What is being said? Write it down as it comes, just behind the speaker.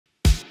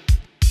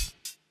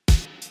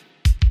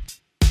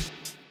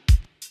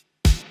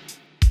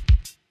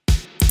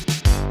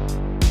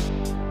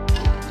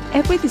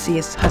Every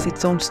disease has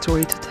its own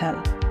story to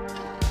tell.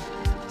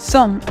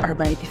 Some are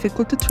very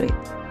difficult to treat,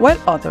 while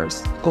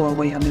others go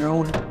away on their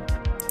own.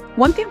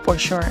 One thing for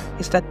sure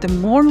is that the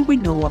more we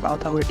know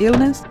about our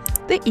illness,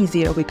 the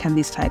easier we can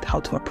decide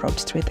how to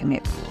approach treating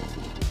it.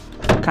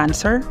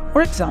 Cancer,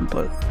 for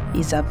example,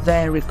 is a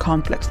very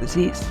complex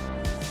disease,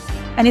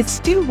 and it's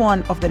still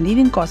one of the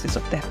leading causes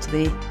of death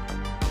today.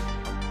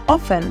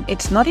 Often,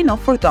 it's not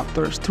enough for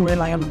doctors to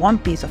rely on one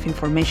piece of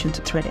information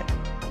to treat it.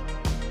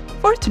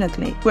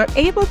 Fortunately, we're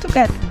able to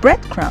get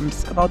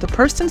breadcrumbs about a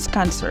person's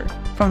cancer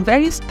from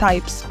various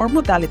types or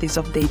modalities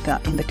of data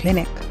in the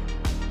clinic.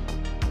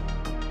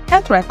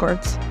 Health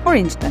records, for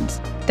instance,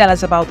 tell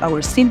us about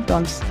our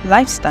symptoms,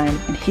 lifestyle,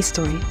 and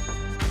history.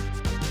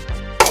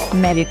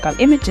 Medical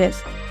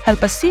images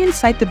help us see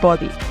inside the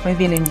body,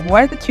 revealing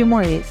where the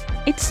tumor is,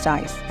 its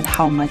size, and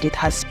how much it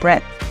has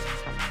spread.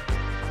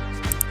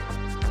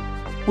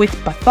 With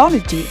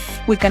pathology,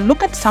 we can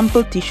look at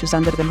sample tissues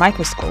under the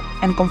microscope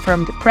and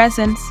confirm the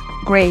presence,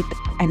 grade,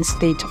 and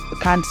stage of the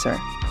cancer.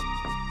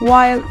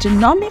 While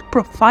genomic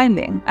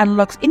profiling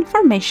unlocks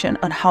information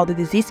on how the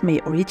disease may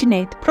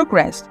originate,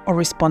 progress, or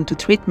respond to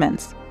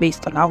treatments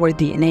based on our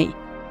DNA.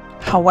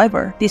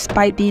 However,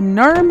 despite the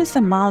enormous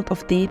amount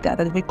of data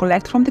that we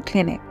collect from the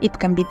clinic, it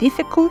can be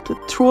difficult to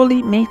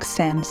truly make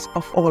sense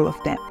of all of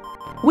them.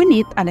 We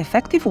need an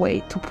effective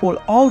way to pull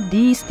all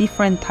these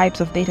different types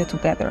of data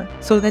together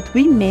so that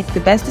we make the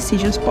best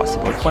decisions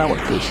possible for our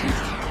patients.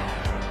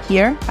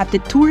 Here, at the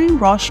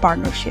Turing-Roche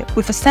partnership,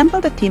 we've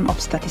assembled a team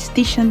of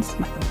statisticians,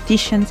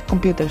 mathematicians,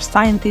 computer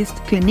scientists,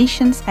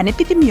 clinicians, and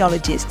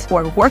epidemiologists who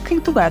are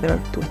working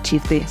together to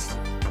achieve this.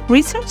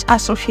 Research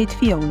Associate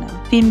Fiona,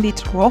 team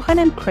leads Rohan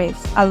and Chris,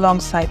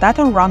 alongside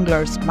data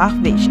wranglers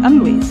McGough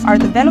and Luis, are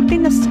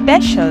developing a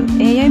special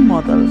AI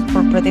model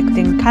for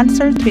predicting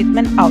cancer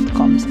treatment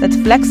outcomes that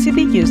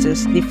flexibly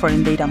uses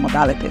different data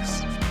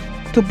modalities.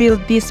 To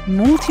build this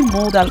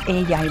multimodal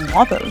AI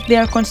model, they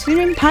are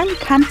considering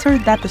pan-cancer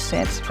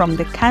datasets from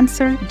the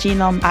Cancer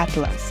Genome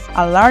Atlas,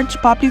 a large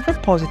public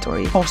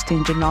repository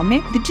hosting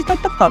genomic, digital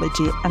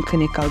pathology, and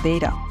clinical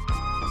data.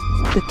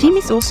 The team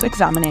is also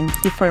examining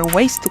different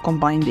ways to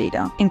combine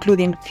data,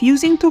 including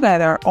fusing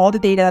together all the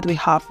data that we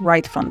have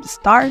right from the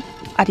start,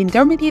 at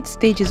intermediate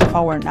stages of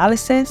our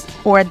analysis,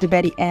 or at the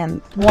very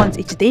end, once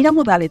each data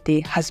modality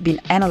has been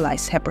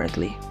analyzed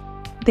separately.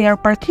 They are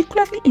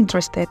particularly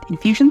interested in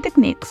fusion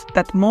techniques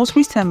that most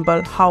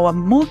resemble how a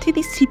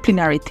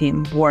multidisciplinary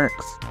team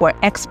works, where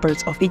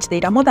experts of each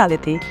data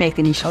modality make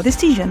initial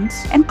decisions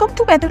and come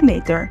together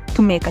later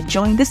to make a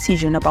joint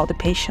decision about the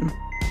patient.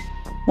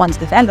 Once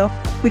developed,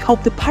 we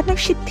hope the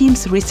partnership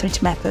team's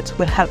research methods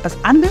will help us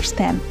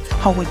understand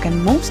how we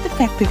can most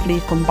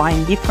effectively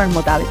combine different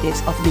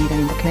modalities of data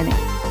in the clinic.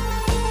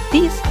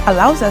 This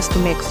allows us to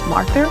make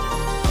smarter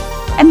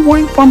and more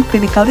informed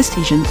clinical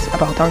decisions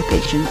about our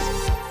patients.